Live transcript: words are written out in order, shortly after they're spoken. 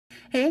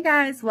Hey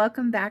guys,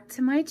 welcome back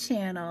to my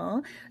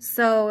channel.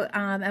 So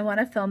I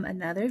want to film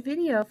another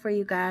video for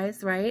you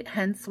guys, right?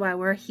 Hence why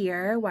we're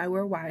here, why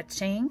we're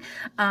watching.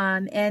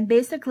 And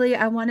basically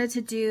I wanted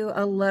to do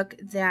a look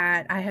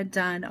that I had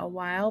done a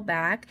while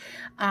back.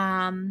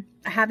 I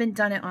haven't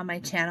done it on my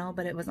channel,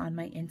 but it was on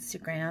my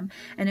Instagram,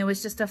 and it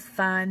was just a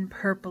fun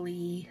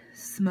purpley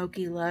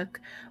smoky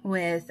look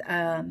with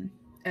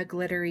a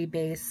glittery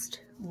based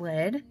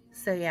lid.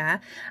 So yeah,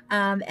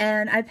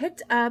 and I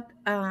picked up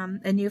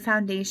a new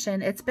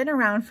foundation. It's been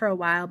around for a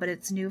while, but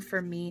it's new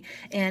for me,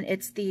 and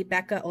it's the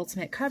Becca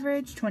Ultimate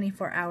Coverage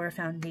 24-Hour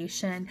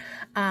Foundation.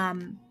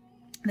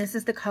 This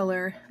is the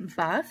color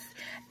Buff,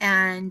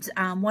 and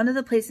one of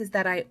the places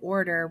that I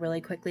order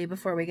really quickly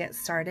before we get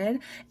started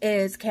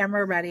is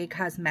Camera Ready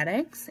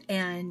Cosmetics,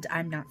 and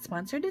I'm not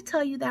sponsored to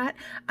tell you that.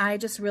 I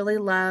just really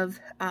love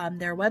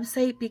their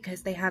website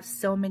because they have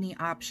so many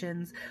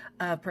options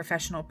of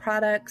professional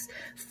products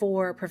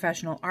for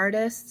professional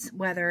artists,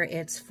 whether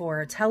it's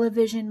for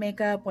television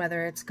makeup,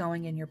 whether it's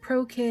going in your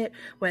pro kit,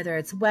 whether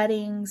it's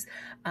weddings,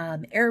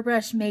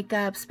 airbrush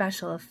makeup,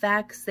 special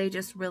effects. They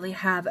just really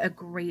have a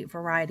great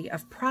variety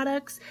of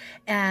products,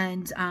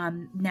 and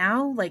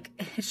now like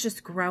it's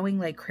just growing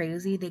like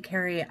crazy. They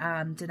carry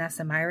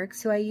Danessa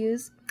Myricks, who I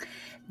use.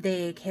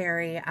 They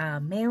carry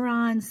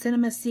Mayron,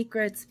 Cinema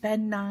Secrets,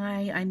 Ben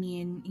Nye. I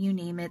mean, you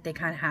name it, they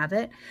kind of have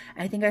it.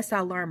 I think I saw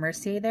Laura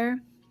Mercier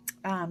there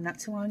not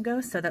too long ago,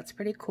 so that's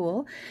pretty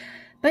cool.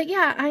 But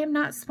yeah, I am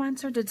not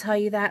sponsored to tell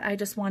you that. I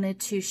just wanted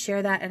to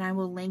share that, and I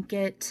will link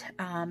it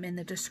in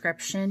the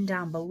description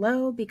down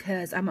below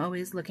because I'm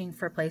always looking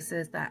for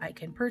places that I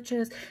can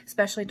purchase,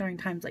 especially during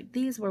times like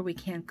these where we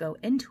can't go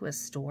into a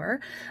store.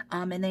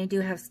 And they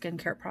do have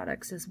skincare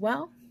products as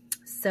well.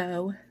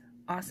 So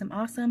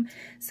awesome.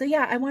 So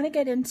yeah, I want to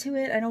get into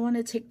it. I don't want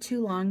to take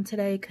too long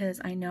today because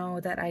I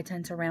know that I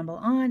tend to ramble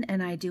on,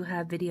 and I do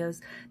have videos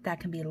that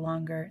can be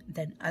longer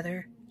than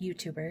other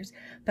YouTubers,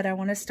 but I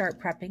want to start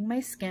prepping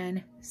my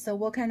skin. So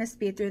we'll kind of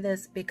speed through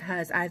this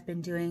because I've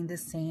been doing the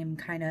same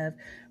kind of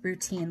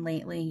routine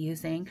lately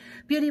using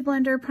Beauty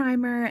Blender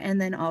Primer and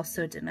then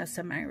also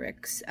Danessa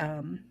Myricks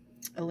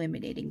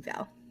Illuminating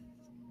Veil.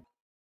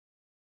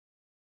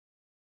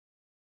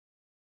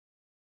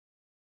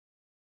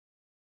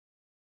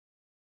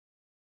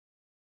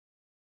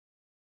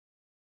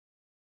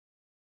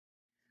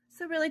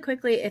 So really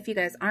quickly, if you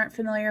guys aren't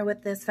familiar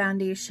with this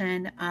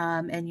foundation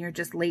and you're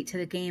just late to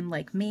the game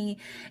like me,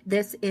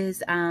 this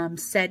is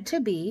said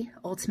to be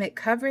ultimate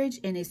coverage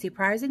in a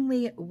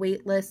surprisingly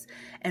weightless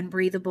and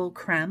breathable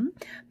creme.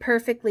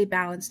 Perfectly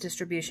balanced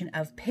distribution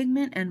of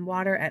pigment and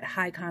water at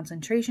high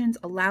concentrations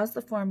allows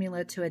the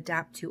formula to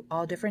adapt to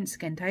all different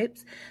skin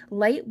types.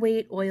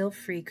 Lightweight,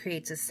 oil-free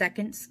creates a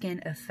second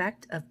skin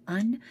effect of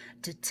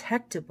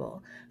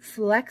undetectable,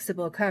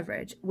 flexible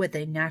coverage with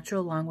a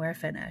natural long-wear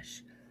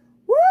finish.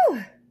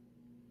 Woo!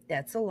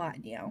 That's a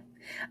lot, you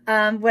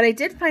know. What I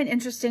did find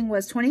interesting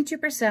was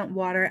 22%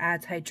 water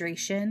adds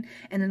hydration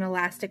and an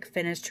elastic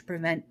finish to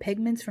prevent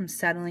pigments from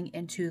settling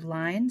into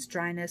lines,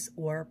 dryness,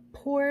 or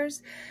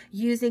pores.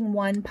 Using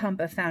one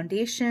pump of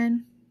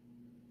foundation.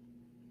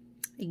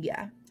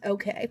 Yeah,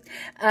 okay.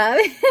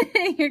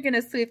 You're going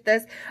to sweep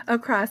this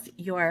across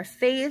your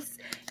face.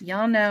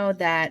 Y'all know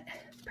that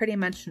pretty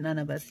much none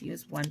of us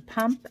use one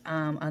pump,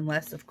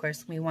 unless, of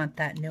course, we want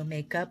that no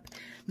makeup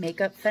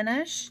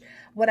finish.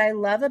 What I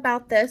love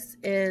about this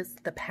is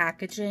the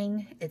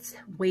packaging. It's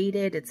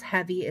weighted, it's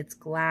heavy, it's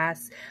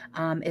glass,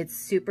 it's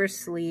super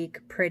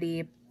sleek,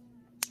 pretty.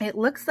 It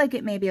looks like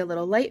it may be a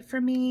little light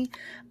for me.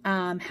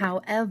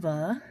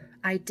 However,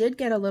 I did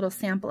get a little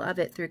sample of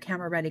it through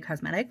Camera Ready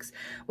Cosmetics,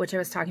 which I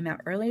was talking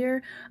about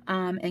earlier.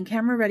 And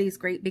Camera Ready is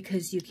great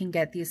because you can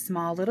get these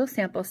small little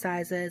sample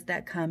sizes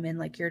that come in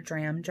like your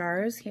dram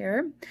jars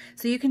here.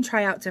 So you can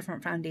try out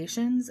different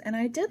foundations, and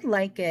I did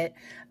like it.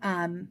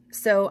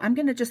 So I'm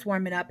going to just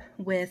warm it up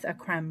with a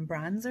creme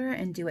bronzer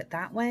and do it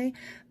that way.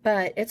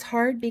 But it's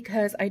hard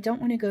because I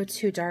don't want to go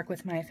too dark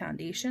with my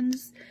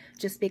foundations,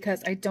 just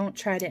because I don't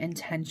try to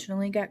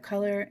intentionally get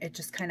color. It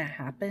just kind of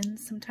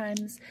happens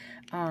sometimes,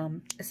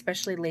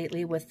 especially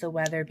lately with the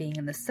weather being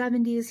in the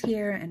 70s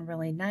here and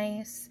really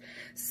nice.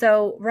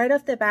 So right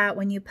off the bat,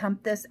 when you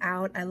pump this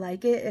out, I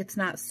like it. It's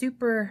not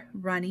super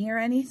runny or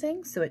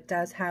anything, so it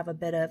does have a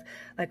bit of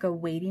like a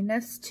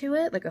weightiness to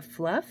it, like a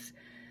fluff.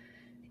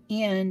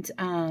 And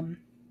I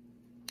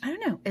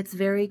don't know, it's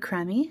very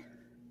creamy.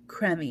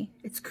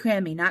 It's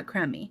creamy, not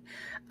crummy.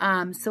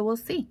 So we'll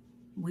see.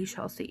 We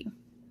shall see.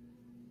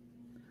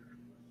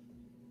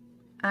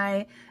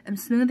 I am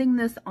smoothing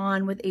this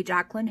on with a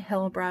Jaclyn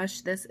Hill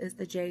brush. This is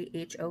the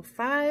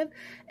JH05,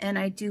 and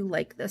I do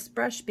like this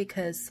brush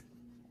because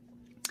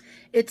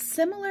it's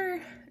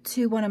similar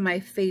to one of my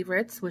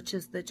favorites, which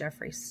is the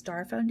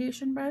Jeffreestar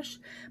foundation brush,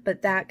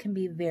 but that can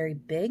be very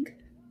big.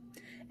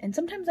 And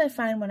sometimes I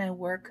find when I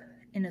work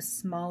in a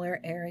smaller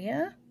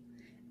area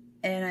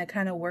and I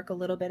kind of work a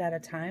little bit at a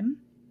time,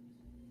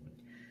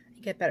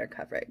 I get better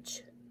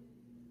coverage.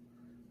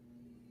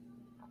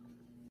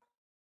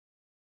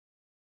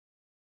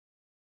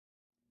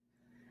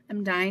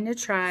 I'm dying to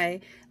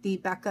try the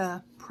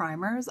Becca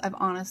primers. I've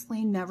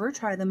honestly never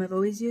tried them. I've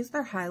always used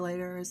their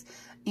highlighters,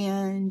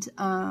 and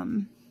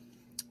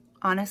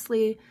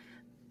honestly,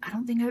 I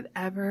don't think I've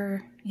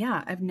ever,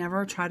 I've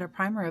never tried a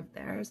primer of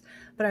theirs,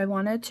 but I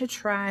wanted to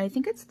try, I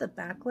think it's the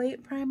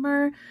Backlight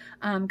primer,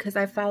 because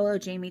I follow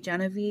Jamie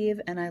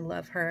Genevieve and I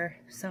love her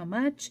so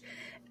much.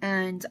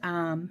 And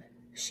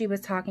she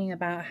was talking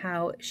about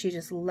how she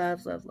just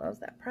loves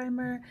that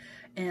primer,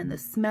 and the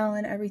smell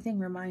and everything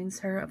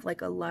reminds her of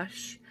like a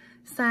Lush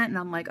scent. And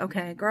I'm like,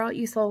 okay, girl,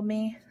 you sold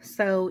me.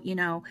 So, you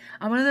know,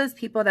 I'm one of those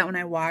people that when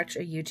I watch a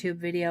YouTube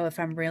video, if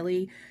I'm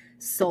really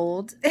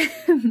sold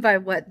by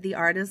what the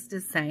artist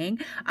is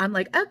saying, I'm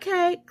like,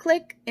 okay,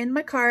 click in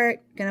my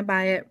cart, gonna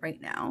buy it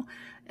right now.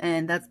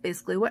 And that's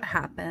basically what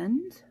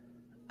happened.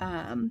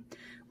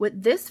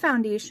 With this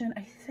foundation,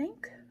 I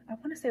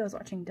want to say I was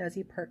watching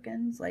Desi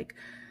Perkins. Like,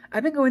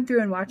 I've been going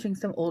through and watching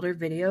some older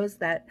videos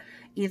that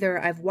either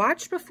I've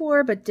watched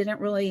before but didn't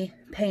really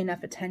pay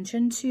enough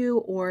attention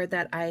to, or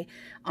that I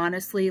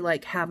honestly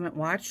like haven't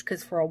watched,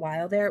 because for a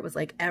while there it was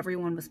like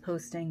everyone was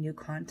posting new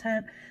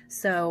content.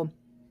 So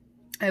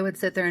I would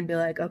sit there and be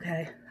like,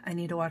 okay, I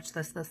need to watch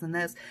this, this, and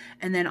this.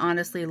 And then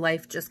honestly,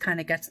 life just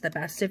kind of gets the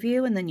best of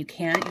you, and then you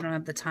don't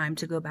have the time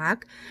to go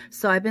back.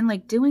 So I've been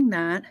like doing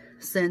that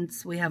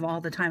since we have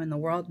all the time in the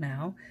world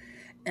now.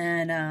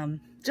 And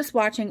just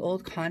watching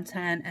old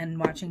content and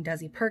watching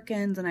Desi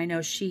Perkins. And I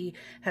know she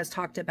has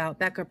talked about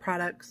Becca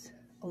products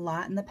a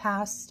lot in the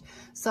past.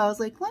 So I was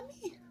like, let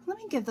me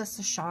give this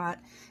a shot.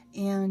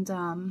 And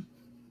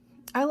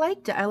I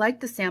liked it. I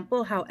liked the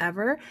sample.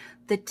 However,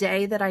 the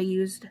day that I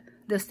used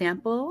the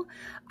sample,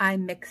 I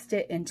mixed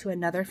it into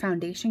another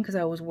foundation because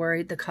I was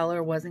worried the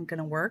color wasn't going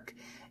to work.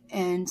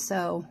 And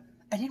so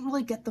I didn't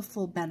really get the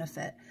full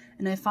benefit.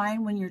 And I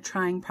find when you're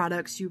trying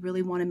products, you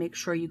really want to make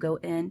sure you go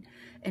in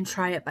and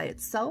try it by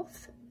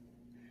itself,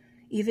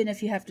 even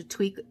if you have to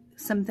tweak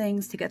some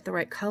things to get the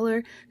right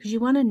color, because you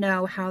want to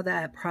know how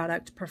that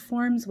product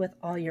performs with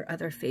all your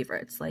other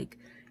favorites, like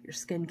your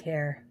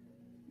skincare,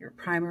 your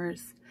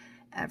primers,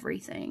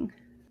 everything.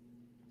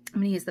 I'm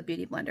going to use the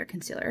Beauty Blender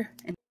concealer.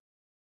 And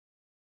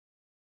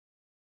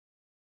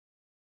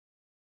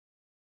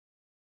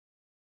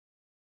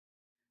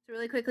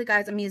really quickly,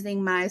 guys, I'm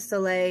using my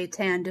Soleil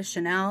Tan de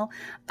Chanel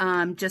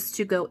just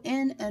to go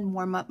in and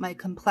warm up my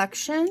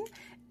complexion.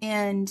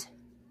 And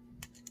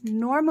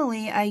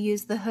normally I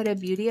use the Huda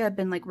Beauty. I've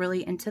been like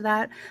really into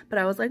that, but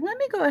I was like, let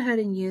me go ahead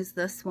and use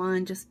this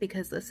one just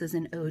because this is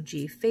an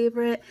OG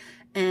favorite.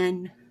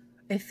 And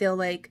I feel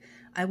like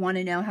I want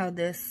to know how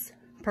this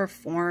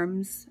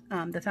performs,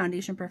 the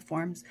foundation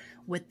performs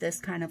with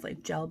this kind of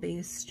like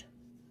gel-based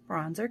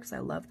bronzer, because I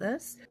love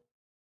this.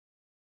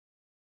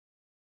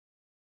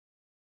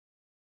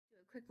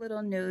 Quick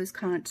little nose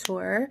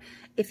contour.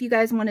 If you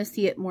guys want to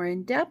see it more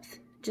in depth,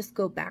 just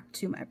go back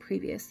to my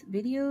previous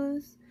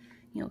videos.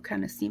 You'll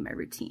kind of see my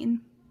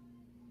routine.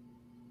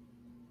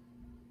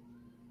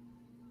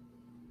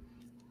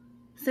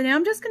 So now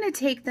I'm just going to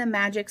take the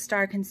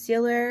Megastar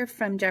concealer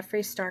from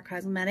Jeffreestar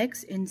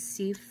Cosmetics in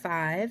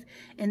C5.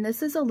 And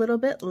this is a little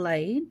bit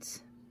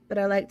light, but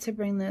I like to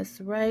bring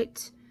this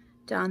right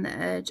down the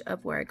edge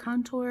of where I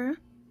contour.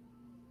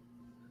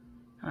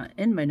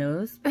 In my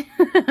nose.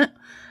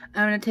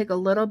 I'm going to take a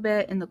little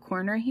bit in the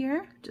corner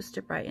here just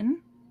to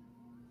brighten.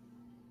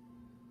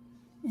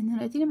 And then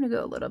I think I'm going to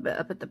go a little bit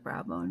up at the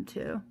brow bone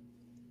too.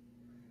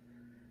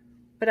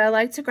 But I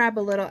like to grab a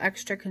little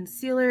extra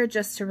concealer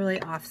just to really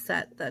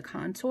offset the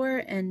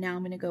contour. And now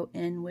I'm going to go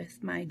in with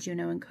my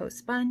Juno & Co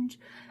sponge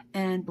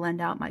and blend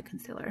out my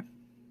concealer.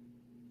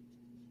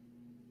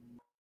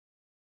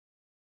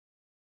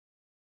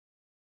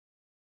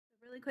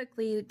 Really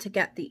quickly, to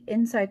get the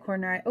inside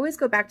corner, I always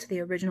go back to the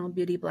original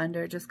Beauty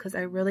Blender just because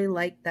I really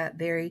like that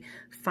very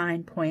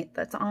fine point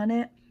that's on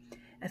it.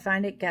 I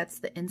find it gets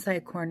the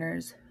inside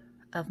corners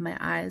of my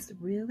eyes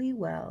really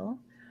well,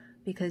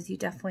 because you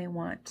definitely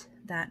want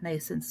that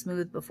nice and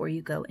smooth before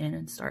you go in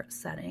and start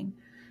setting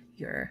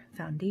your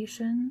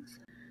foundations.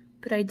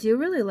 But I do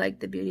really like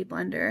the Beauty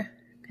Blender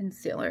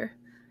concealer.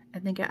 I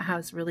think it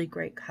has really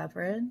great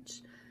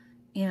coverage,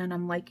 and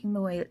I'm liking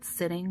the way it's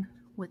sitting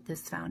with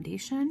this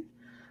foundation.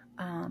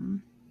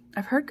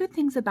 I've heard good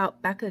things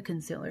about Becca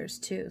concealers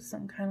too, so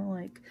I'm kind of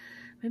like,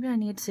 maybe I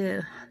need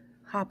to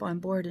hop on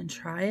board and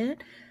try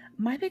it.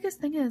 My biggest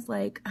thing is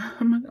like,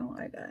 I'm not gonna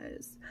lie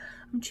guys,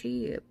 I'm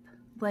cheap.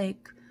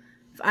 Like,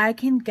 if I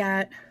can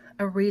get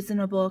a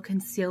reasonable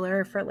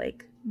concealer for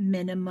like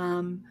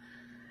minimum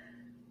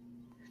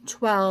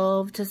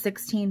 $12 to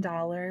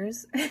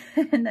 $16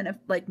 and then if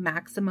like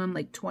maximum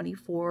like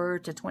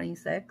 $24 to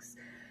 $26,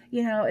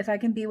 you know, if I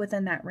can be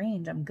within that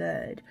range, I'm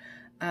good.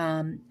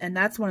 And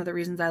that's one of the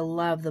reasons I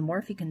love the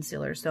Morphe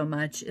concealer so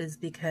much, is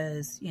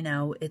because, you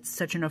know, it's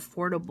such an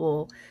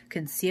affordable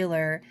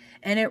concealer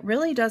and it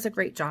really does a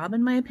great job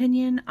in my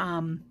opinion.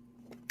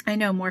 I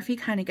know Morphe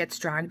kind of gets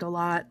dragged a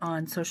lot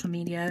on social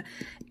media,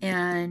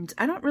 and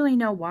I don't really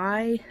know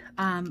why.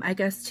 I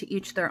guess to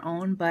each their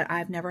own, but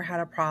I've never had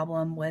a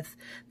problem with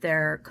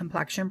their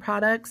complexion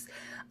products.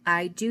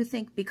 I do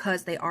think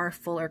because they are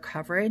fuller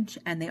coverage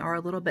and they are a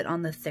little bit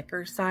on the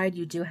thicker side,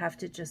 you do have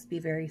to just be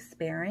very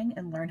sparing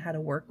and learn how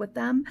to work with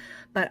them.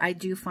 But I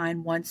do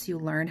find once you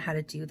learn how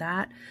to do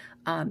that,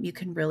 you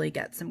can really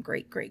get some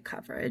great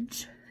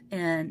coverage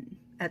and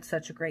at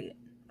such a great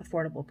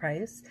affordable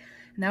price.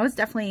 And that was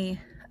definitely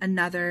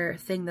another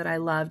thing that I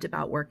loved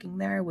about working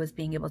there, was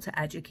being able to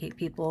educate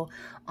people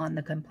on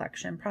the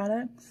complexion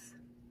products.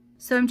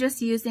 So I'm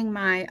just using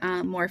my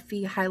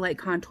Morphe Highlight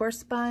Contour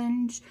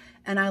Sponge,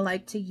 and I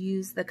like to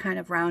use the kind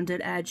of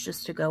rounded edge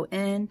just to go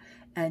in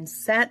and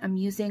set. I'm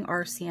using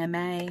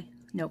RCMA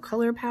No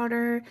Color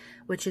Powder,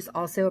 which is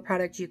also a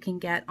product you can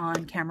get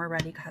on Camera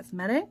Ready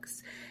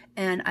Cosmetics.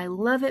 And I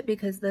love it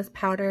because this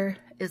powder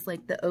is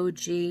like the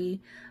OG.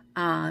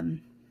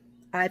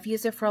 I've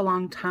used it for a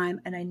long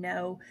time, and I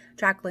know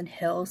Jaclyn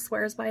Hill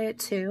swears by it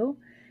too.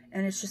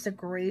 And it's just a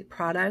great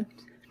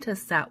product to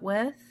set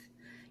with.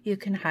 You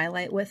can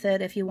highlight with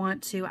it if you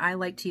want to. I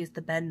like to use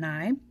the Ben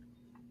Nye.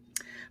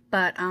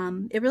 But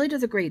it really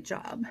does a great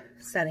job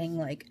setting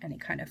like any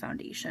kind of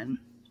foundation.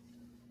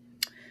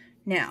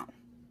 Now,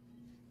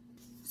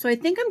 so I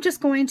think I'm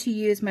just going to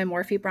use my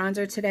Morphe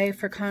bronzer today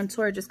for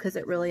contour, just because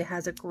it really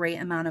has a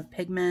great amount of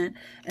pigment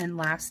and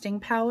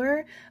lasting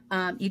power.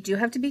 You do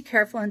have to be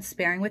careful and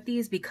sparing with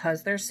these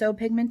because they're so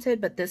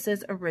pigmented, but this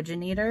is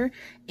Originator,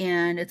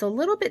 and it's a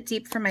little bit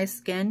deep for my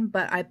skin,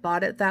 but I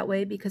bought it that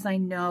way because I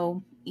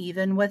know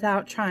even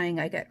without trying,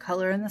 I get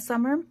color in the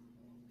summer.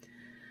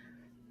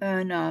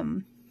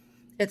 And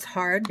it's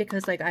hard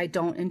because like I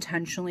don't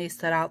intentionally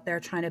sit out there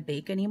trying to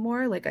bake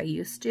anymore like I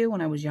used to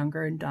when I was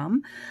younger and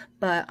dumb.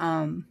 But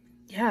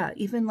yeah,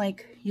 even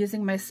like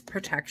using my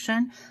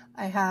protection,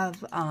 I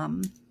have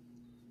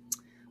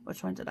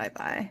which one did I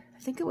buy? I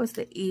think it was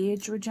the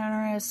Age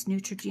Regenerist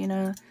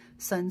Neutrogena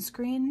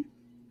sunscreen,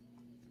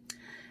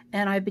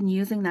 and I've been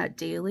using that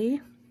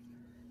daily,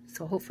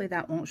 so hopefully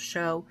that won't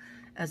show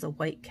as a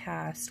white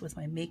cast with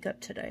my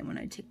makeup today when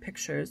I take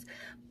pictures.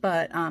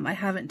 But I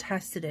haven't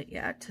tested it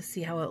yet to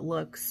see how it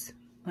looks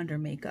under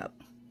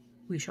makeup.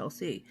 We shall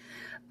see.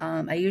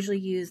 I usually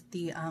use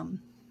the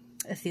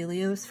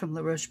Athelios from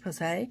La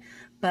Roche-Posay,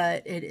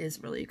 but it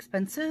is really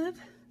expensive.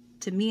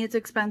 To me, it's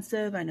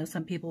expensive. I know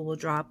some people will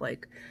drop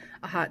like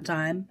a hot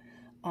dime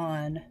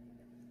on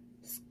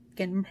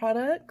skin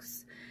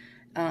products.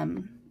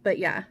 But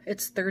yeah,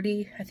 it's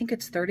I think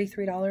it's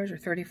 $33 or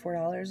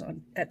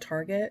 $34 at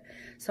Target.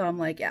 So I'm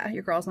like, yeah,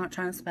 your girl's not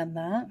trying to spend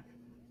that.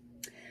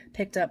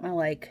 Picked up my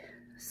like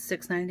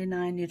 $6.99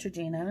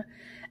 Neutrogena,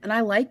 and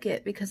I like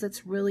it because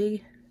it's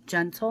really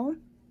gentle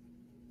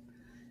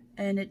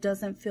and it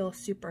doesn't feel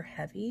super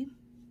heavy.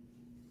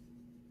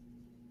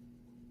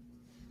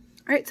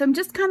 All right, so I'm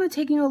just kind of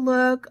taking a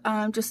look,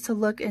 just to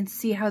look and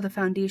see how the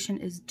foundation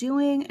is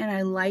doing, and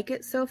I like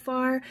it so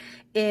far.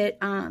 It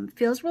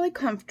feels really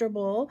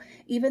comfortable,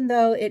 even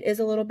though it is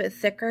a little bit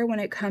thicker when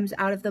it comes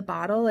out of the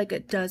bottle. Like,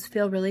 it does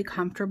feel really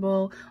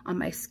comfortable on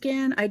my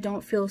skin. I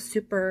don't feel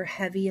super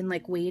heavy and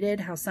like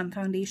weighted, how some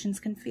foundations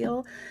can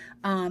feel.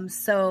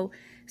 So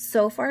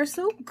far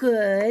so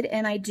good,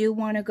 and I do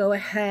want to go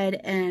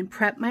ahead and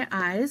prep my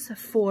eyes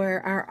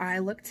for our eye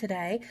look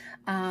today.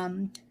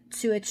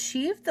 To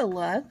achieve the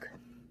look,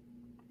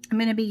 I'm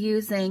going to be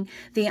using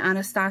the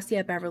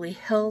Anastasia Beverly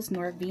Hills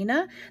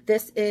Norvina.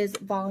 This is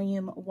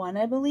volume 1,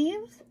 I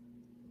believe.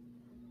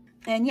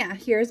 And yeah,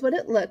 here's what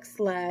it looks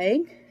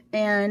like.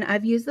 And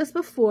I've used this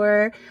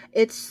before.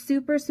 It's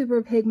super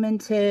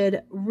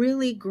pigmented,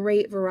 really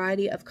great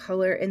variety of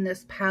color in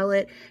this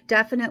palette.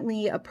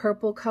 Definitely a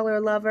purple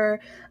color lover,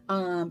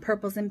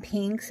 purples and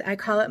pinks. I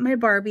call it my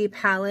Barbie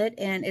palette,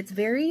 and it's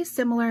very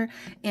similar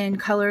in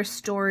color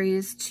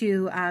stories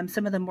to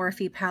some of the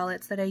Morphe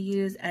palettes that I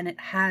use, and it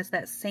has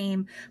that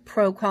same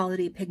pro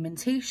quality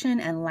pigmentation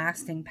and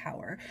lasting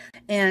power.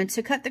 And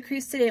to cut the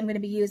crease today, I'm going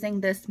to be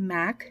using this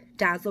MAC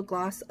Dazzle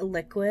Gloss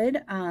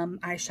Liquid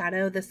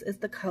eyeshadow. This is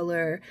the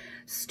color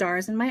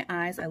Stars in My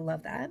Eyes. I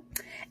love that.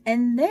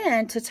 And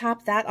then to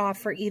top that off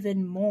for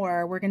even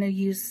more, we're going to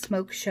use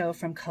Smoke Show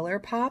from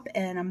ColourPop,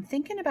 and I'm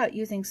thinking about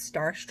using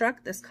Starstruck,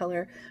 this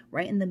color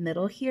right in the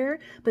middle here.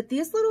 But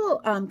these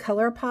little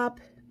ColourPop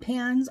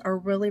pans are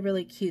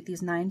really cute,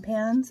 these 9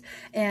 pans,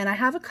 and I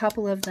have a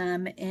couple of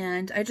them,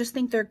 and I just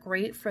think they're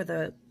great for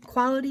the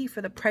quality,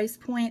 for the price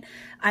point.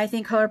 I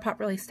think ColourPop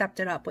really stepped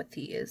it up with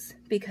these,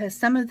 because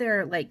some of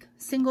their like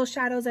single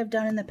shadows I've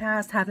done in the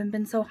past haven't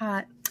been so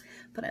hot,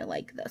 but I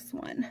like this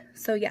one.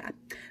 So yeah,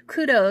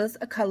 kudos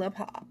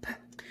ColourPop. So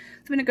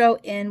I'm going to go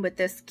in with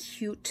this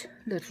cute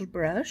little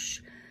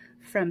brush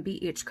from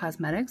BH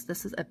Cosmetics.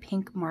 This is a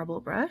pink marble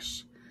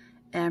brush.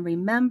 And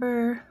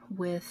remember,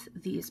 with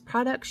these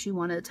products, you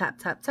want to tap,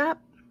 tap,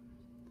 tap.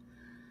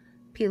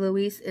 P.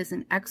 Louise is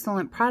an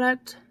excellent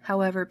product.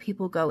 However,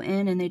 people go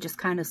in and they just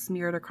kind of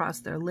smear it across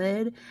their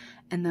lid.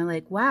 And they're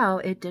like, wow,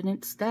 it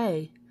didn't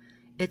stay.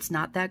 It's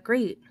not that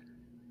great.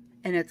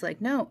 And it's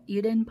like, no,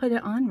 you didn't put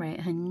it on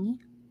right, honey.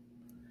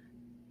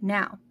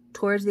 Now,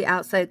 towards the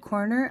outside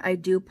corner, I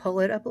do pull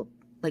it up,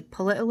 like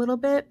pull it a little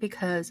bit,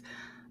 because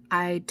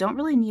I don't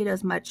really need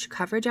as much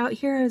coverage out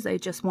here, as I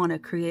just want to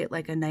create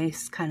like a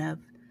nice kind of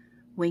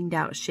winged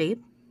out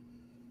shape.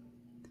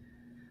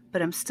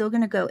 But I'm still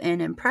going to go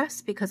in and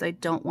press because I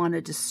don't want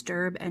to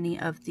disturb any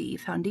of the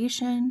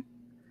foundation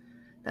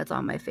that's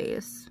on my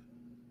face.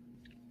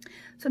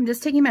 So I'm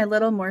just taking my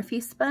little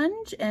Morphe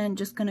sponge and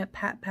just going to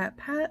pat, pat,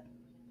 pat,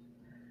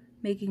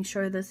 making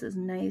sure this is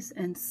nice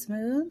and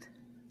smooth,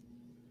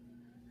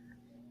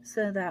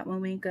 so that when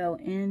we go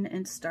in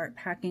and start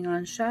packing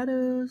on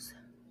shadows,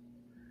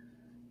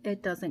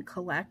 it doesn't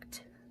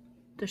collect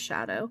the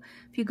shadow.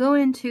 If you go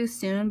in too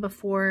soon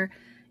before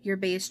your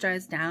base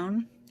dries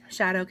down,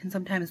 shadow can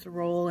sometimes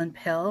roll and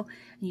pill,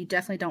 and you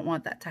definitely don't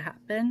want that to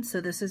happen.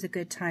 So this is a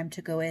good time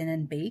to go in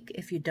and bake.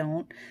 If you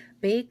don't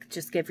bake,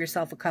 just give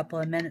yourself a couple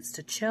of minutes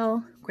to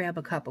chill, grab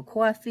a cup of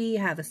coffee,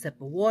 have a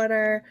sip of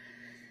water,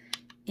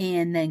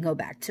 and then go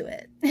back to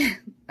it.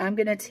 I'm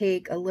gonna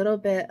take a little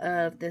bit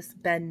of this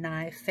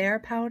Nye Fair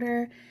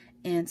powder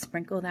and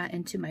sprinkle that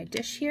into my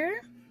dish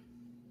here.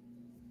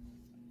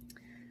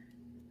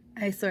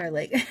 I sort of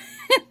like,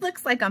 it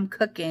looks like I'm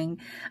cooking.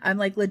 I'm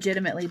like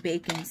legitimately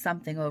baking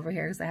something over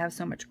here because I have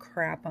so much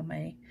crap on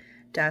my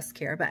desk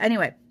here. But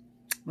anyway,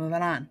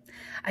 moving on.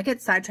 I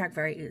get sidetracked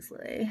very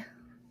easily.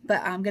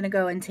 But I'm going to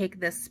go and take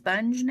this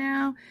sponge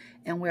now,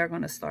 and we're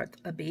going to start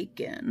a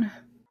baking.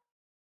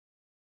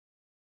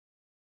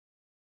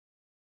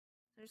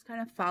 Just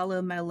kind of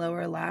follow my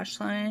lower lash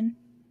line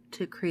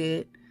to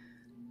create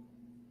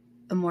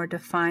a more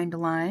defined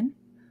line.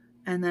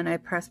 And then I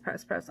press,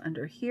 press, press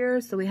under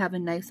here, so we have a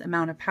nice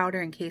amount of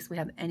powder in case we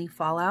have any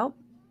fallout.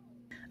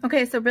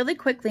 Okay, so really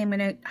quickly, I'm going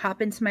to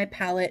hop into my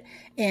palette,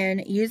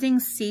 and using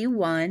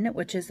C1,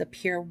 which is a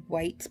pure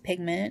white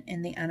pigment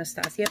in the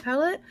Anastasia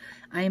palette,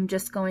 I am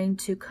just going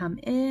to come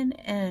in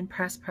and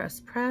press, press,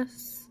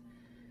 press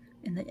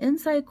in the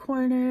inside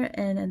corner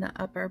and in the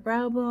upper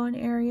brow bone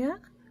area.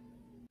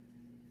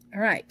 All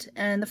right,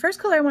 and the first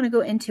color I want to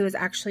go into is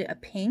actually a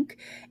pink,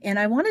 and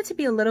I want it to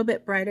be a little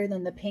bit brighter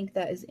than the pink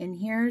that is in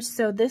here.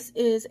 So this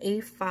is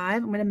A5.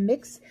 I'm going to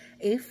mix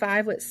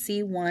A5 with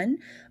C1.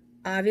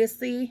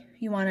 Obviously,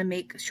 you want to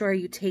make sure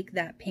you take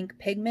that pink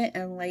pigment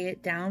and lay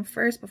it down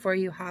first before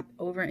you hop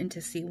over into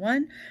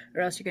C1,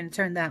 or else you're going to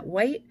turn that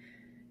white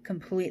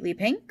completely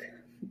pink.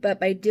 But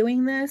by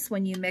doing this,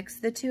 when you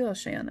mix the two, I'll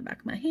show you on the back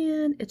of my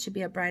hand, it should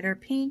be a brighter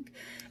pink,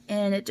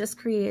 and it just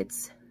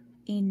creates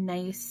a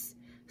nice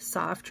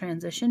soft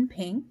transition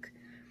pink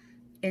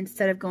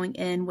instead of going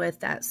in with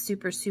that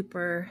super,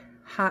 super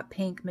hot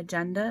pink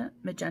magenta.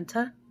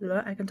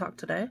 I can talk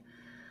today.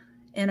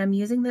 And I'm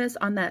using this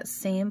on that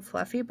same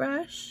fluffy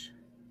brush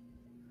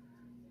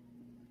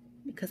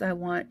because I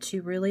want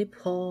to really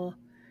pull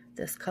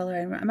this color.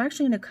 And I'm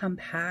actually going to come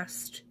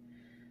past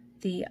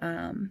the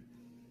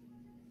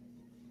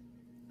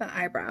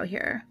eyebrow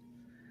here,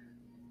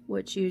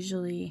 which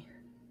usually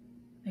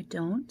I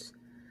don't,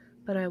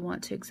 but I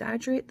want to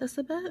exaggerate this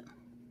a bit.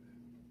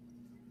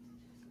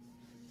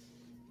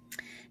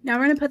 Now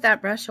we're going to put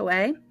that brush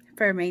away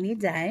for a rainy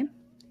day.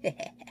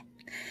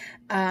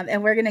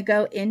 And we're going to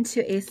go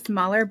into a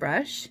smaller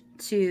brush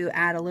to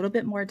add a little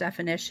bit more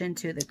definition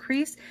to the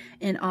crease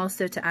and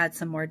also to add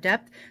some more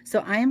depth.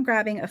 So I am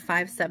grabbing a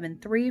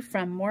 573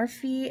 from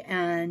Morphe,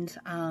 and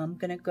I'm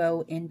going to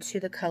go into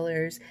the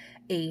colors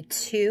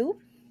A2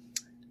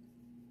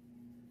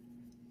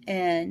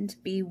 and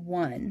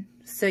B1.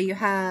 So you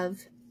have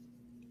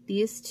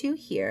these two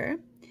here.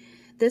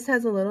 This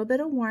has a little bit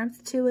of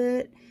warmth to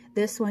it.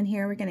 This one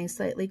here, we're getting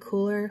slightly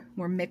cooler.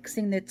 We're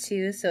mixing the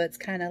two, so it's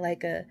kind of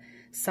like a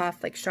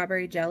soft, like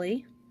strawberry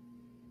jelly.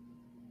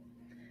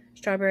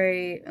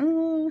 Strawberry,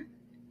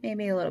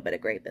 maybe a little bit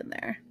of grape in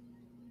there.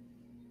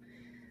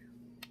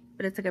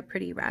 But it's like a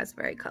pretty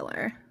raspberry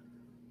color.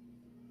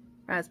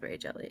 Raspberry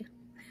jelly.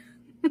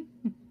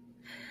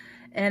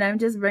 And I'm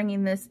just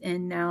bringing this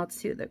in now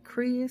to the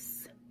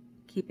crease,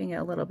 keeping it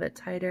a little bit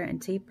tighter and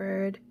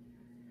tapered.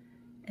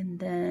 And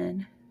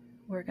then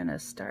we're gonna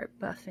start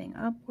buffing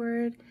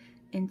upward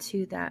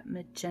into that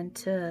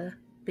magenta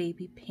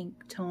baby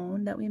pink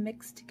tone that we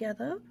mixed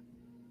together.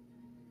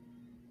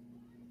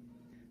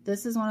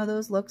 This is one of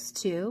those looks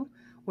too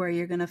where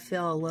you're gonna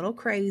feel a little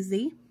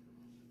crazy.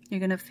 You're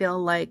gonna feel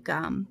like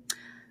oh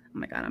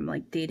my god, I'm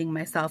like dating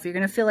myself. You're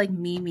gonna feel like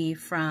Mimi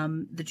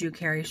from the Drew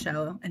Carey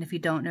show, and if you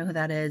don't know who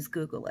that is,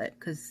 Google it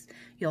because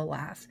you'll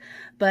laugh.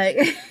 But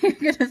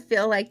you're gonna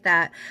feel like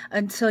that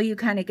until you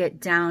kind of get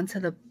down to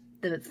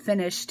the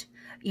finished,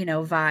 you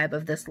know, vibe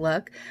of this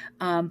look.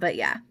 But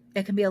yeah,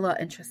 it can be a little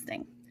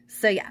interesting.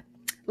 So yeah,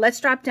 let's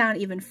drop down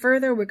even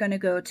further. We're going to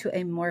go to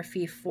a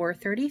Morphe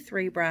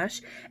 433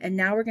 brush, and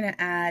now we're going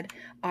to add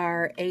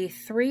our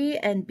A3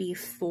 and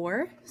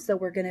B4. So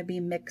we're going to be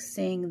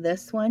mixing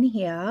this one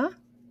here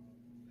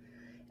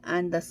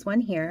and this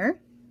one here.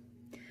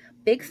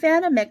 Big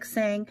fan of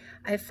mixing.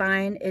 I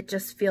find it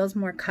just feels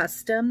more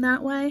custom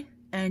that way,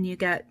 and you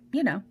get,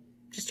 you know,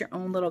 just your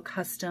own little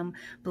custom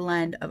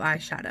blend of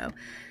eyeshadow.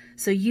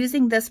 So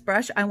using this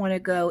brush, I want to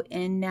go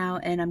in now,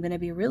 and I'm going to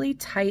be really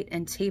tight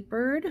and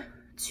tapered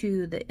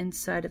to the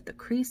inside of the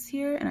crease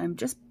here, and I'm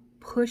just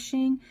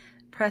pressing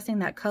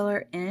that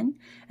color in,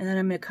 and then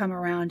I'm going to come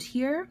around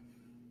here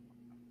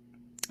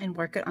and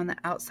work it on the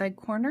outside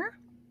corner.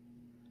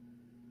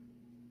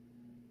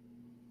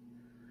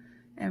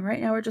 And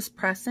right now we're just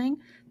pressing.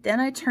 Then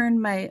I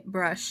turn my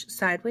brush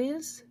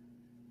sideways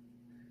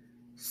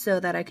so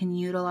that I can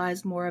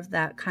utilize more of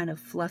that kind of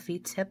fluffy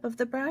tip of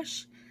the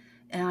brush.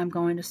 And I'm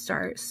going to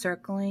start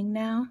circling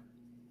now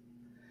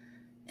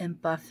and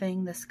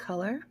buffing this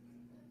color.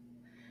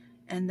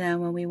 And then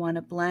when we want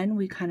to blend,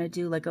 we kind of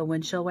do like a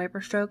windshield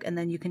wiper stroke, and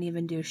then you can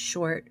even do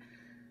short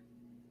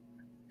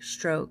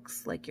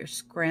strokes like you're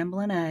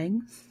scrambling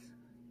eggs.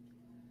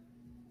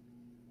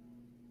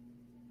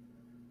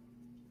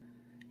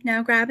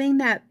 Now grabbing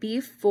that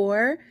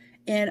B4,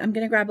 and I'm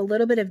going to grab a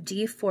little bit of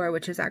D4,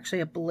 which is actually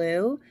a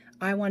blue.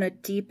 I want to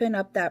deepen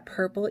up that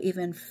purple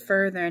even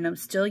further, and I'm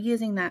still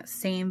using that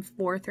same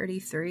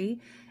 433,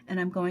 and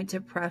I'm going to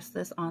press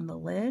this on the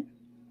lid.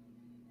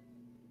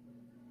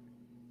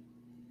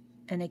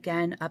 And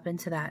again, up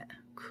into that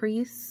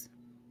crease.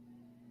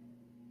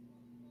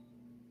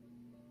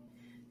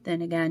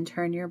 Then again,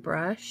 turn your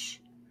brush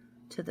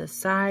to the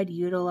side,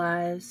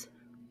 utilize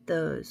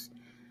those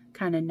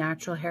kind of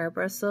natural hair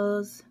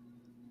bristles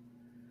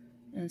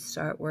and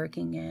start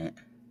working it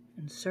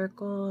in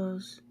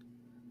circles.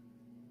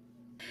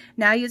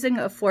 Now using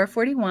a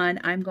 441,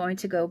 I'm going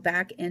to go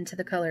back into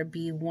the color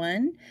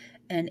B1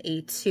 and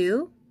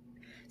A2.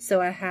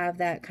 So I have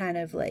that kind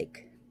of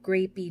like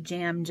grapey,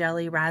 jam,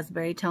 jelly,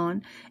 raspberry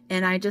tone,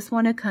 and I just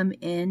want to come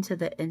into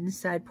the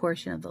inside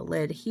portion of the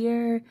lid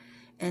here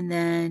and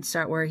then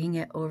start working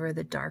it over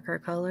the darker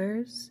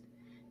colors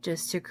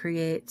just to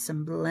create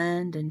some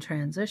blend and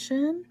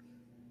transition.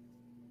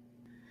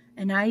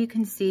 And now you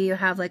can see you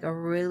have like a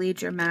really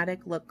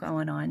dramatic look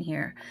going on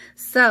here.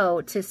 So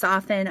to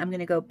soften, I'm going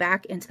to go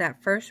back into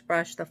that first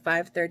brush, the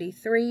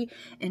 533,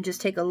 and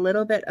just take a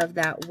little bit of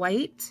that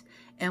white,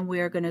 and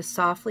we're going to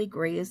softly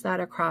graze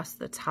that across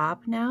the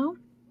top now.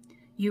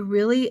 You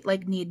really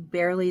like need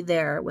barely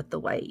there with the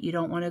white. You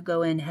don't want to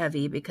go in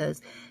heavy,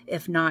 because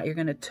if not, you're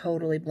going to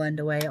totally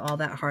blend away all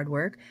that hard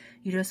work.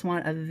 You just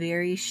want a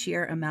very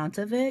sheer amount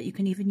of it. You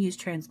can even use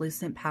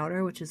translucent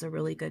powder, which is a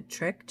really good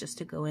trick just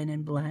to go in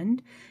and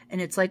blend.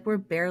 And it's like we're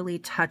barely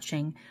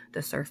touching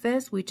the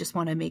surface. We just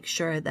want to make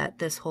sure that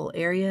this whole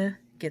area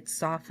gets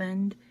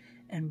softened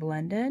and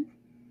blended.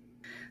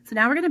 So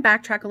now we're going to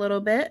backtrack a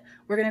little bit.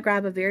 We're going to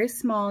grab a very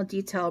small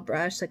detail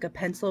brush, like a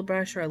pencil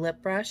brush or a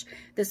lip brush.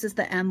 This is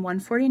the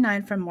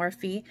M149 from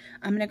Morphe.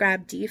 I'm going to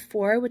grab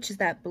D4, which is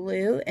that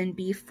blue, and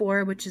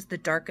B4, which is the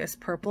darkest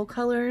purple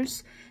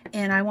colors.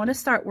 And I want to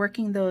start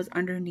working those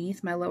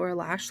underneath my lower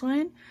lash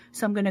line.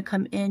 So I'm going to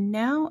come in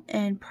now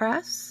and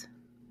press.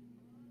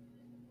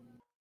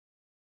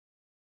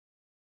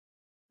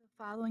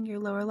 Following your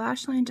lower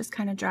lash line, just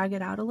kind of drag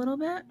it out a little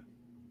bit.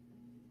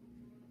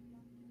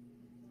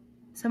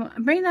 So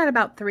I'm bringing that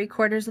about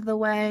 3/4 of the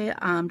way,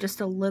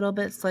 just a little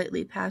bit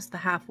slightly past the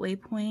halfway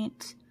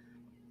point.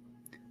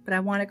 But I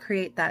want to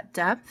create that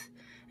depth.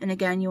 And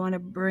again, you want to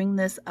bring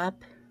this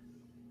up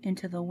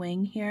into the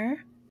wing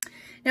here.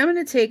 Now I'm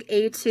going to take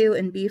A2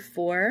 and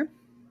B4,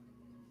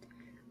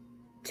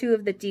 two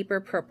of the deeper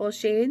purple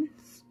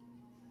shades.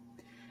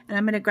 And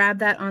I'm going to grab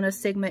that on a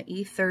Sigma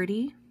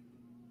E30.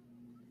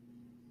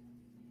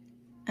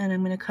 And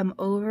I'm going to come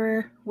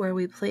over where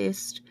we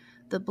placed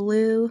the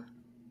blue,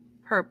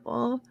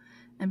 purple,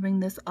 and bring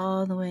this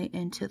all the way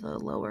into the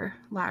lower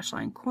lash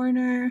line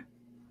corner.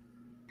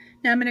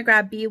 Now I'm going to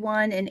grab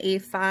B1 and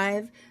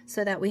A5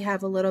 so that we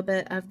have a little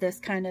bit of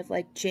this kind of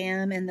like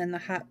jam and then the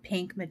hot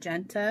pink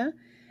magenta.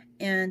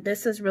 And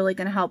this is really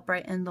going to help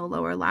brighten the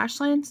lower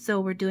lash line. So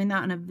we're doing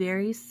that on a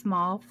very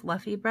small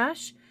fluffy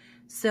brush.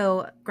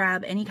 So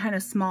grab any kind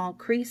of small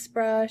crease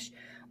brush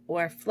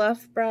or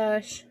fluff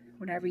brush,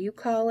 whatever you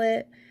call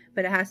it,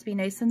 but it has to be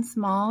nice and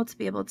small to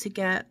be able to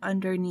get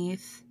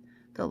underneath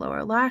the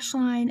lower lash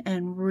line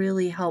and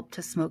really help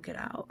to smoke it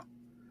out.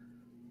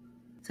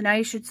 So now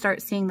you should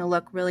start seeing the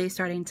look really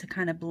starting to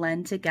kind of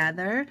blend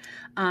together.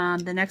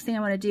 The next thing I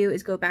want to do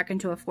is go back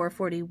into a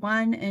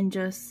 441 and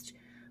just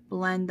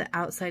blend the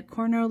outside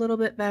corner a little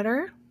bit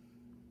better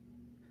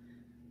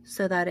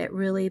so that it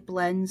really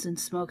blends and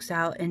smokes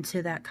out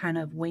into that kind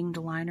of winged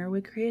liner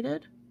we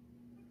created.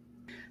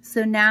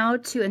 So now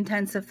to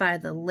intensify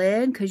the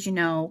lid, because you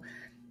know,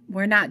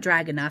 we're not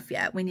drag enough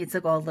yet. We need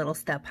to go a little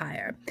step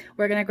higher.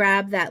 We're going to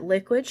grab that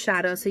liquid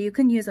shadow. So you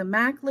can use a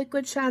MAC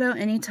liquid shadow,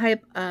 any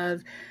type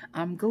of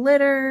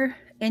glitter,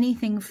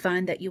 anything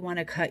fun that you want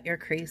to cut your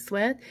crease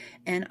with.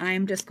 And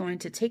I'm just going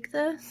to take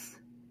this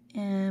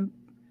and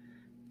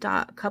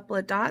dot a couple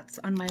of dots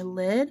on my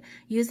lid.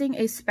 Using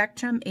a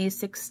Spectrum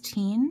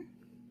A16,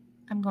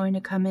 I'm going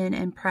to come in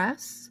and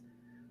press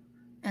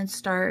and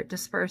start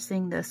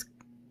dispersing this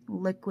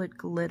liquid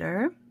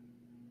glitter.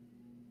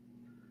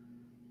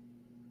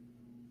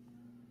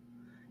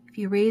 If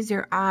you raise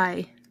your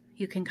eye,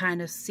 you can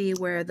kind of see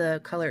where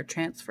the color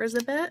transfers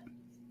a bit.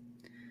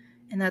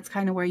 And that's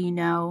kind of where you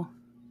know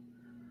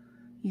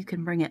you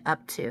can bring it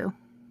up to.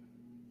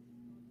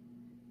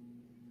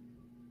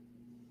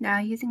 Now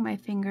using my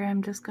finger,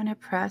 I'm just going to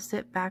press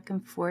it back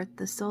and forth,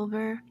 the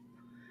silver,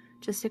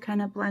 just to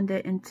kind of blend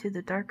it into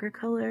the darker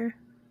color.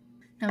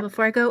 Now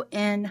before I go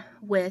in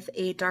with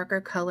a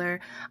darker color,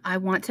 I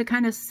want to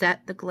kind of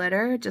set the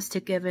glitter just to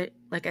give it,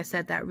 like I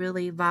said, that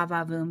really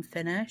va-va-voom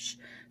finish.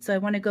 So I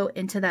want to go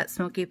into that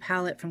smoky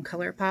palette from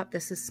ColourPop.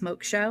 This is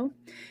Smoke Show.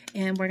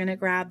 And we're going to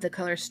grab the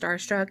color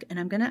Starstruck, and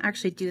I'm going to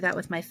actually do that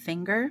with my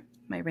finger,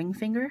 my ring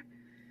finger.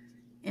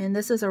 And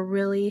this is a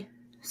really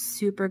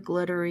super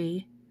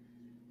glittery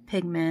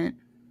pigment.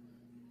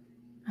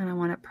 And I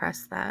want to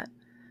press that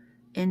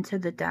into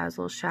the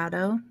Dazzle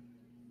shadow.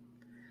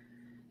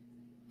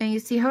 And you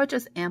see how it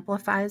just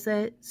amplifies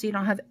it, so you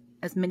don't have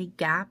as many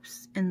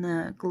gaps in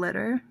the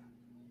glitter.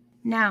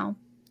 Now,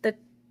 the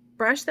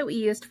brush that we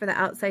used for the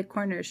outside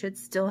corner should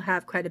still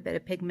have quite a bit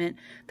of pigment.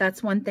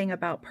 That's one thing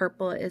about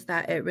purple, is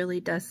that it really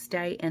does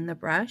stay in the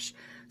brush.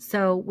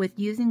 So with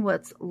using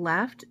what's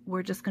left,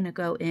 we're just going to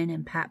go in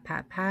and pat,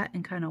 pat, pat,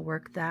 and kind of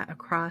work that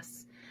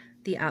across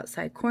the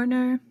outside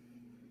corner.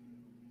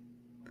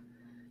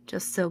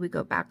 Just so we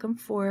go back and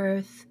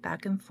forth,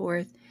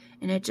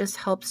 and it just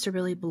helps to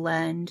really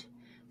blend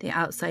the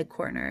outside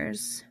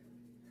corners.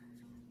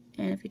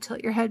 And if you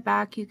tilt your head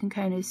back, you can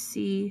kind of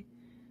see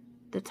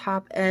the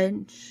top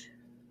edge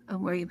of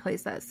where you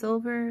place that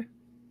silver.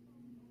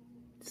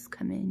 Just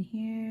come in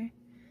here,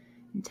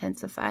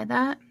 intensify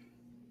that.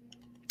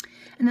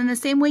 And then the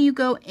same way you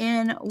go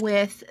in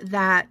with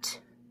that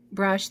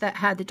brush that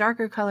had the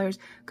darker colors,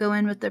 go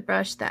in with the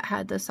brush that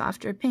had the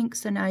softer pink.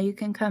 So now you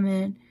can come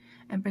in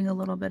and bring a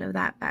little bit of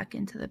that back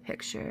into the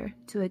picture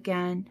to,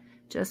 again,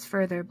 just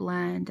further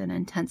blend and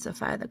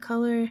intensify the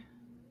color.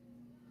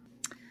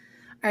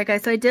 All right,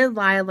 guys, so I did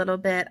lie a little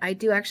bit. I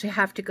do actually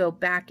have to go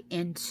back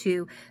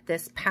into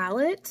this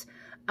palette.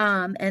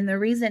 And the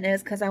reason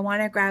is because I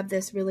want to grab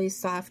this really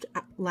soft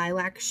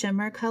lilac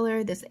shimmer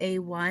color, this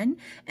A1,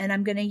 and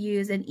I'm going to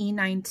use an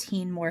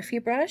E19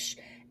 Morphe brush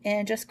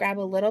and just grab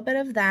a little bit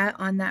of that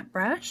on that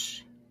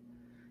brush.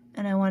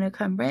 And I want to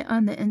come right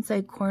on the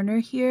inside corner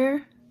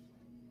here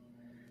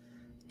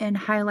and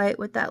highlight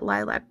with that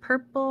lilac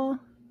purple.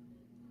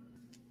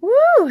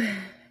 Woo!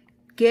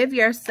 Give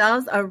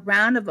yourselves a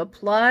round of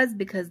applause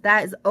because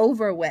that is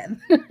over with.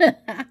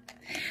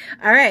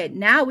 All right,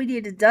 now we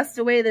need to dust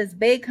away this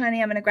bake,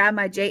 honey. I'm going to grab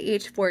my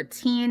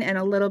JH14 and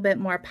a little bit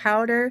more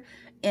powder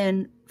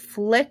and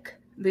flick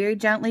very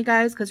gently,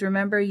 guys, because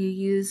remember you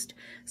used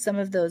some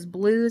of those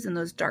blues and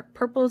those dark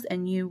purples,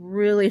 and you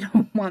really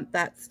don't want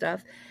that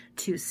stuff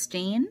to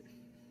stain.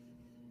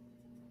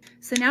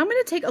 So now I'm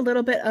going to take a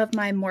little bit of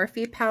my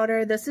Morphe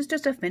powder. This is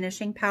just a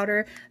finishing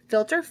powder,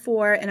 filter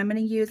 4, and I'm going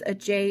to use a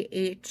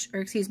JS2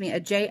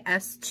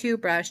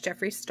 brush,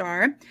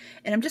 Jeffreestar,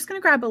 and I'm just going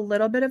to grab a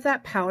little bit of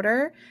that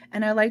powder,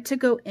 and I like to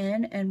go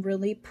in and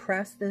really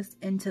press this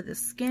into the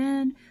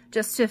skin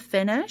just to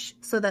finish,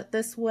 so that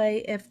this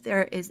way, if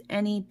there is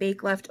any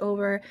bake left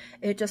over,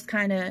 it just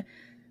kind of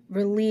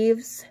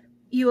relieves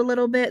you a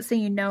little bit, so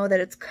you know that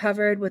it's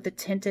covered with a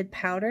tinted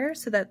powder,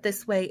 so that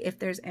this way, if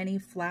there's any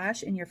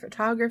flash in your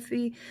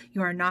photography,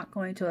 you are not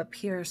going to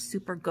appear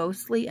super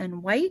ghostly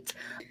and white.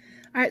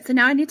 All right, so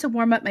now I need to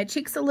warm up my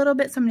cheeks a little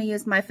bit, so I'm going to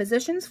use my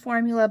Physicians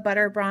Formula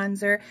Butter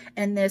Bronzer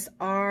and this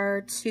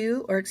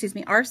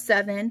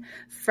R7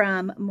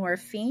 from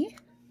Morphe.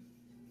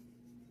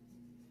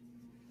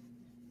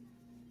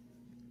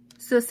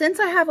 So since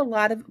I have a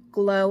lot of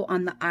glow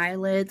on the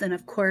eyelids, and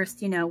of course,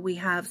 you know, we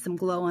have some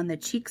glow on the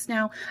cheeks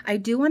now, I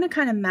do want to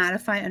kind of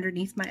mattify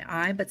underneath my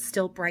eye, but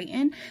still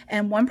brighten.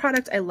 And one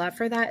product I love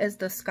for that is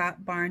the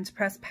Scott Barnes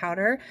Press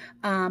Powder.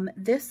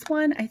 This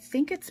one, I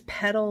think it's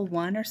Petal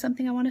 1 or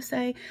something I want to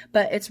say,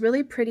 but it's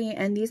really pretty,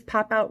 and these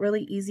pop out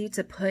really easy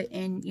to put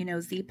in, you know,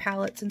 Z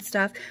palettes and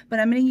stuff.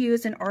 But I'm going to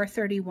use an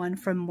R31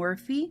 from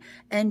Morphe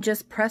and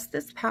just press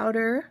this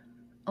powder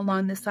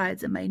along the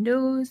sides of my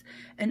nose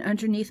and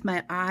underneath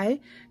my eye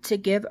to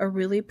give a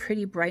really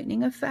pretty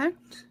brightening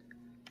effect,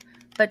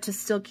 but to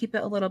still keep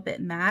it a little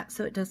bit matte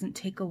so it doesn't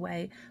take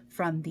away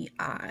from the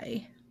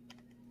eye.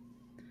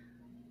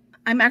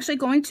 I'm actually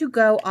going to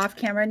go off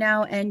camera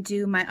now and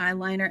do my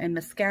eyeliner and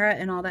mascara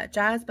and all that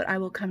jazz, but I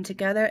will come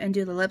together and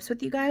do the lips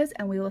with you guys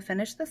and we will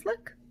finish this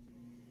look.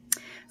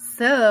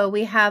 So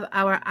we have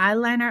our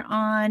eyeliner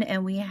on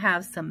and we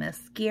have some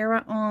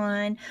mascara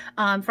on.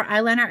 For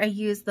eyeliner, I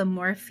use the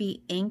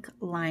Morphe Ink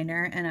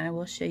liner, and I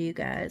will show you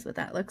guys what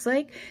that looks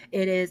like.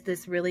 It is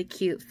this really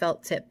cute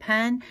felt tip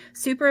pen,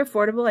 super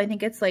affordable. I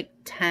think it's like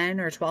 $10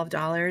 or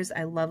 $12.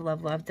 I love,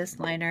 love, love this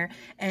liner.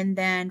 And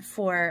then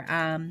for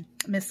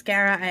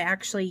mascara, I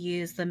actually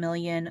use the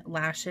Million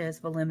Lashes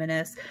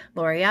Voluminous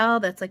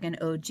L'Oreal. That's like an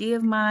OG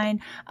of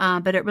mine,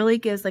 but it really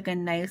gives like a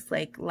nice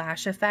like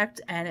lash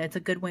effect, and it's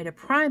a good way to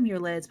prime your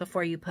lids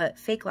before you put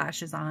fake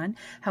lashes on.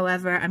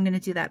 However, I'm going to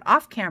do that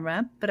off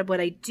camera, but what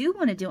I do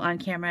want to do on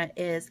camera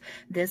is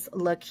this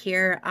look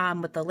here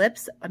with the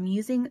lips. I'm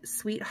using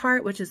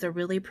Sweetheart, which is a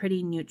really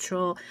pretty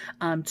neutral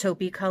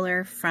taupey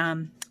color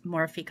from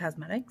Morphe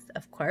Cosmetics,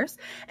 of course.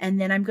 And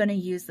then I'm going to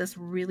use this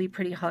really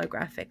pretty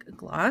holographic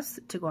gloss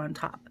to go on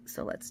top.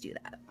 So let's do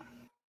that.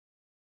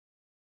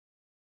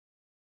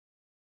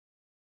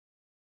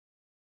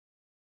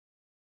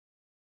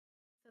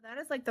 So that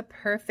is like the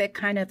perfect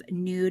kind of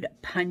nude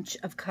punch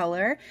of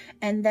color.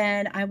 And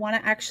then I want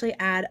to actually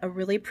add a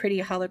really pretty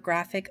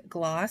holographic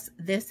gloss.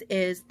 This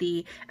is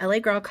the LA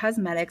Girl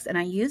Cosmetics, and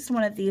I used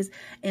one of these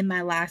in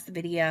my last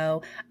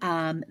video.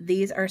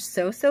 These are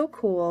so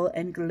cool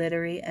and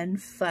glittery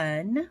and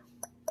fun.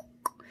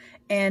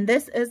 And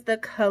this is the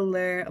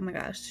color, oh my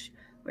gosh,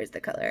 where's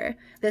the color?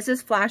 This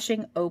is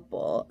Flashing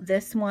Opal.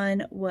 This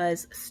one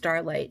was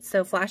Starlight.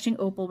 So Flashing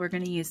Opal we're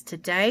going to use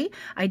today.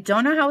 I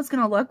don't know how it's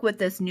going to look with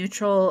this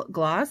neutral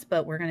gloss,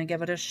 but we're going to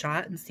give it a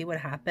shot and see what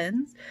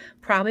happens.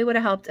 Probably would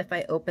have helped if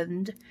I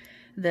opened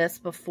this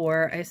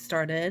before I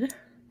started.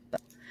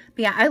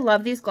 But yeah, I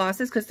love these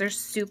glosses because they're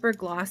super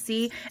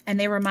glossy and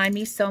they remind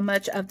me so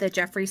much of the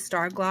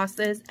Jeffreestar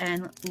glosses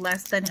and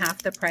less than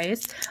half the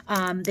price.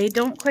 They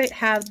don't quite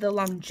have the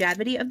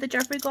longevity of the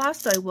Jeffree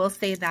gloss, so I will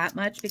say that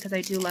much because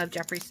I do love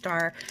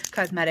Jeffreestar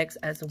Cosmetics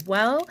as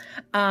well.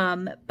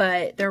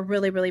 But they're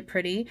really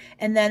pretty.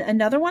 And then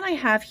another one I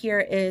have here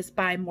is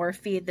by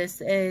Morphe.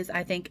 This is,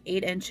 I think,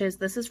 8 inches.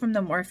 This is from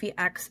the Morphe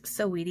X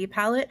Saweetie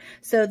palette.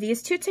 So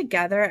these two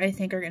together I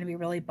think are going to be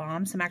really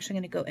bomb. So I'm actually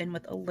going to go in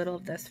with a little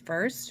of this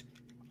first.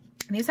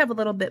 And these have a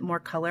little bit more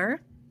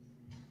color,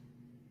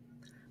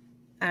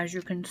 as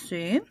you can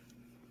see. I'm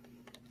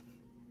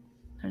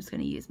just going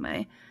to use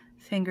my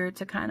finger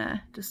to kind of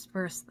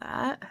disperse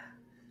that.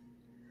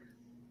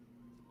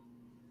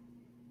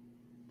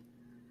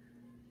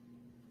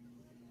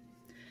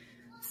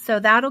 So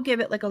that'll give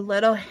it like a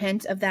little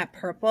hint of that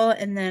purple,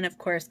 and then of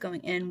course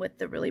going in with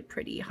the really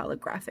pretty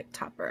holographic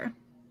topper.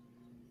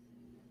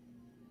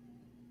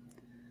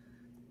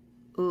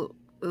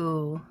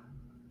 Ooh.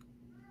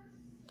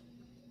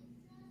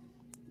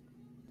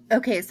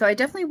 Okay, so I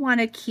definitely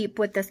want to keep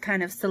with this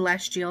kind of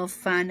celestial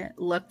fun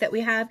look that we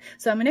have.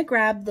 So I'm going to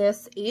grab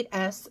this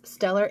 8S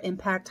Stellar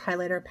Impact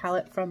Highlighter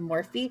Palette from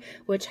Morphe,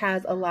 which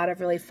has a lot of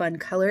really fun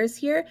colors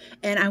here.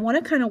 And I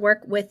want to kind of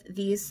work with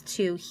these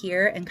two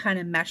here and kind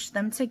of mesh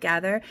them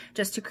together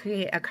just to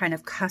create a kind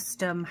of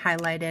custom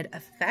highlighted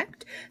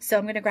effect. So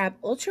I'm going to grab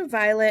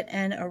Ultraviolet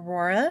and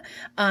Aurora,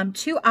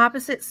 two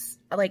opposites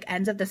like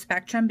ends of the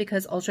spectrum,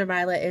 because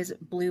Ultraviolet is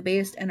blue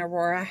based and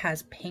Aurora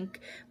has pink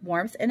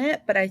warmth in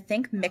it, but I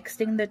think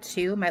mixing the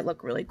two might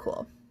look really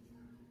cool.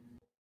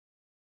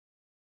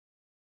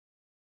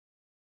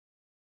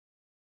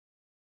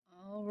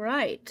 All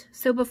right,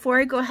 so before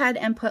I go ahead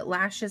and put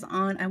lashes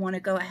on, I want to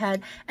go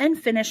ahead and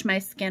finish my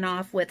skin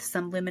off with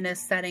some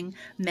Luminous Setting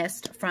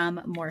Mist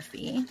from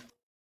Morphe.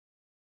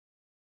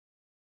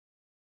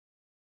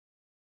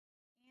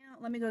 Yeah,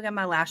 let me go get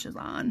my lashes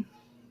on.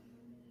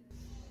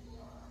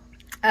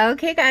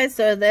 Okay guys,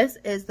 so this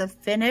is the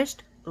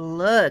finished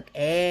look.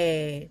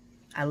 Hey,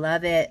 I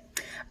love it.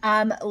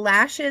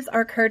 Lashes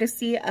are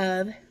courtesy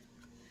of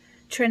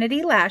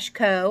Trinity Lash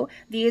Co.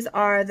 These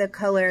are the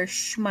color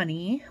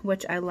hmoney,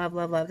 which I love.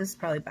 This is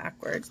probably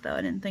backwards though.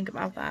 I didn't think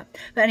about that.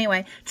 But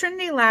anyway,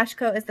 Trinity Lash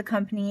Co. is the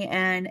company,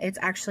 and it's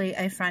actually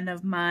a friend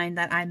of mine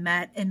that I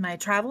met in my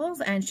travels,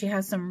 and she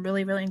has some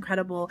really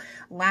incredible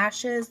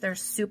lashes. They're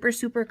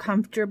super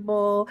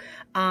comfortable,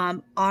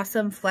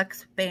 awesome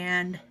flex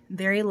band,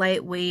 very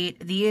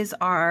lightweight. These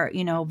are,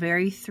 you know,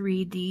 very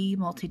 3D,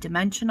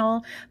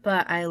 multi-dimensional,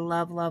 but I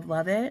love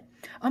it.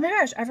 Oh my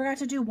gosh, I forgot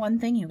to do one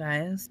thing, you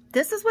guys.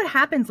 This is what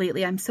happens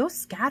lately. I'm so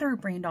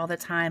scatterbrained all the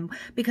time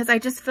because I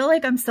just feel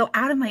like I'm so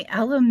out of my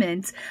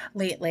element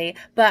lately.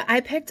 But I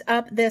picked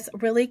up this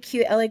really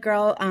cute LA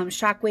Girl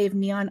Shockwave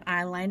Neon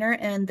Eyeliner,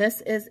 and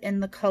this is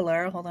in the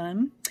color, hold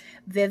on,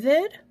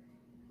 Vivid,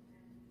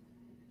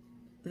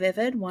 I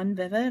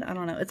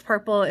don't know. It's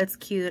purple. It's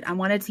cute. I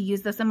wanted to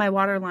use this in my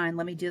waterline.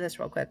 Let me do this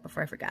real quick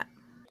before I forget.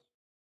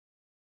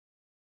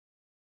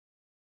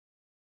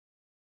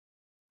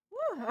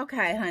 Woo,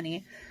 okay,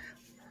 honey.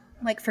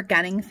 I'm like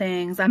forgetting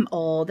things. I'm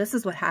old. This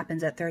is what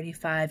happens at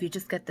 35. You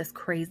just get this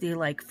crazy,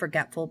 like,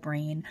 forgetful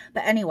brain.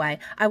 But anyway,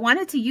 I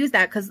wanted to use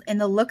that because in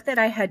the look that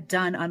I had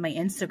done on my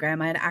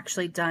Instagram, I had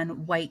actually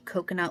done white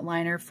coconut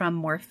liner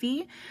from Morphe.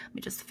 Let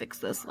me just fix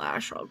this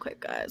lash real quick,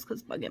 guys,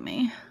 because it's bugging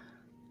me.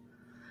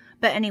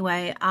 But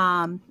anyway,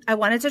 I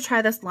wanted to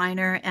try this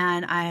liner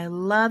and I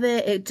love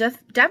it. It just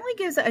definitely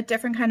gives it a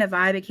different kind of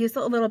vibe. It keeps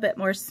it a little bit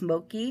more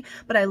smoky,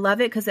 but I love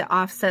it because it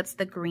offsets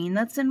the green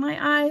that's in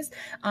my eyes.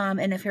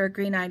 And if you're a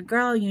green-eyed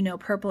girl, you know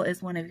purple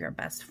is one of your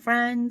best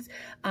friends.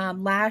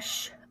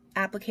 Lash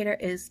applicator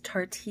is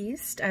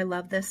Tartiste. I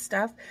love this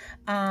stuff.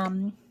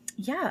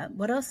 yeah,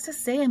 what else to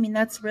say? I mean,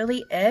 that's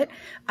really it.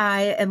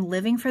 I am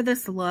living for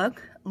this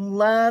look.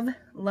 Love,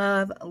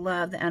 love,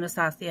 love the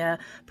Anastasia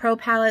Pro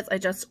Palettes. I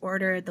just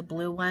ordered the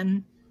blue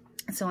one.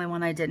 It's the only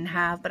one I didn't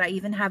have, but I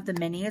even have the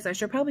minis. I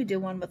should probably do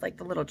one with like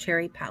the little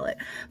cherry palette.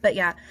 But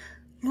yeah,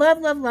 love,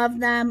 love, love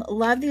them.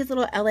 Love these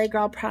little LA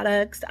Girl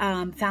products.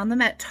 Found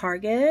them at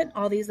Target.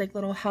 All these like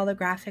little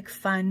holographic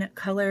fun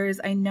colors.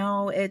 I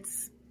know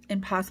it's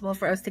impossible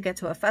for us to get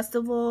to a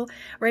festival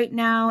right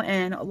now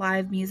and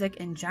live music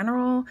in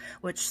general,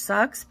 which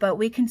sucks, but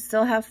we can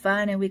still have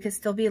fun and we can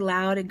still be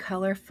loud and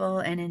colorful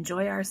and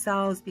enjoy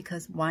ourselves,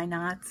 because why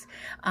not?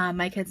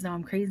 My kids know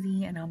I'm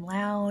crazy and I'm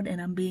loud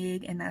and I'm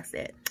big, and that's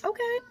it.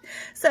 Okay,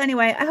 so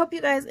anyway, I hope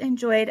you guys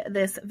enjoyed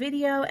this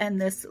video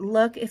and this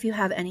look. If you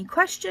have any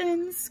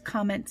questions,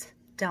 comment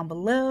down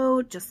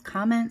below, just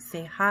comment,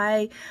 say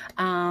hi.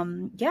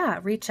 Yeah,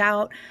 reach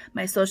out.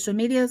 My social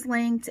media is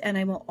linked, and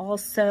I will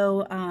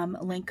also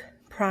link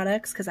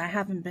products, because I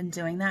haven't been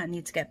doing that. I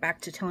need to get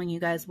back to telling you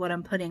guys what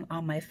I'm putting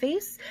on my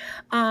face.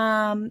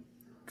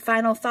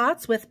 Final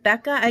thoughts with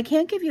Becca. I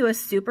can't give you a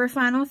super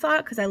final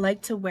thought because I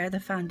like to wear the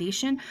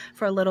foundation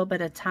for a little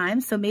bit of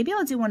time. So maybe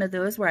I'll do one of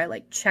those where I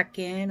like check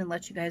in and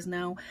let you guys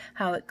know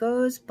how it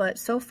goes. But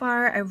so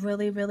far, I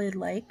really, really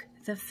like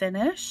the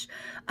finish.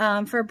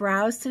 For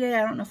brows today,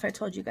 I don't know if I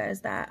told you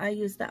guys that I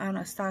used the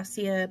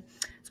Anastasia,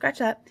 scratch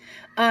that.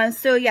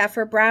 So yeah,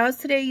 for brows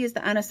today, I used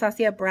the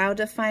Anastasia Brow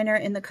Definer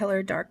in the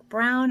color dark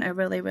brown. I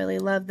really, really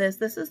love this.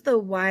 This is the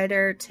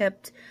wider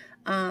tipped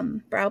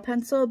brow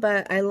pencil,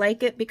 but I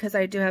like it because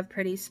I do have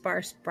pretty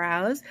sparse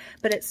brows,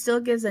 but it still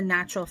gives a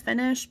natural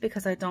finish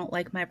because I don't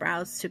like my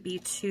brows to be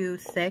too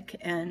thick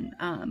and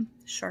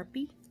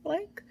Sharpie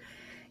like.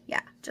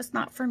 Yeah, just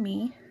not for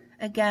me.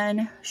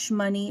 Again,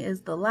 hmoney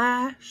is the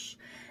lash.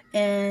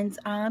 And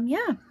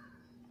yeah,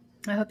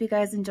 I hope you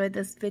guys enjoyed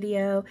this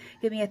video.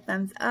 Give me a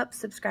thumbs up,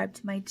 subscribe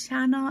to my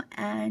channel,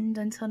 and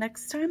until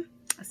next time,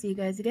 I'll see you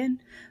guys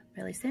again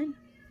really soon.